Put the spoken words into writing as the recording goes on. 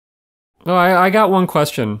Oh, I got one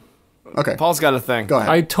question. Okay. Paul's got a thing. Go ahead.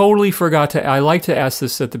 I totally forgot to... I like to ask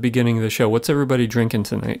this at the beginning of the show. What's everybody drinking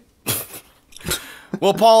tonight?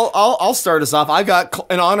 Well, Paul, I'll start us off. I got,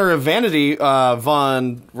 in honor of Vanity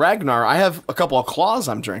von Ragnar, I have a couple of claws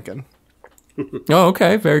I'm drinking. Oh,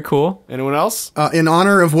 okay. Very cool. Anyone else? In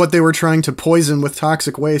honor of what they were trying to poison with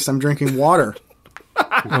toxic waste, I'm drinking water.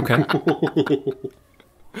 Okay.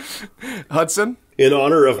 Hudson? In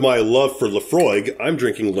honor of my love for Lafroig, I'm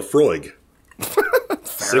drinking Lafroig.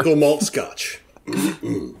 Single malt scotch.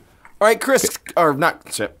 All right, Chris, or not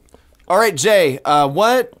Chip. All right, Jay,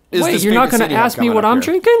 what is Wait, this you're big not going to decision ask me coming what up I'm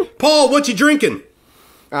here? drinking? Paul, what you drinking?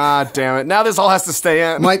 Ah, damn it. Now this all has to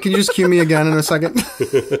stay in. Mike, can you just cue me again in a second?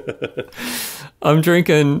 I'm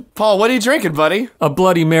drinking Paul, what are you drinking, buddy? a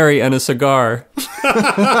Bloody Mary and a cigar.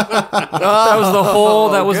 That was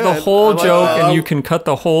the whole good. joke, and you can cut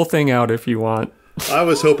the whole thing out if you want. I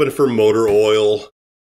was hoping for motor oil.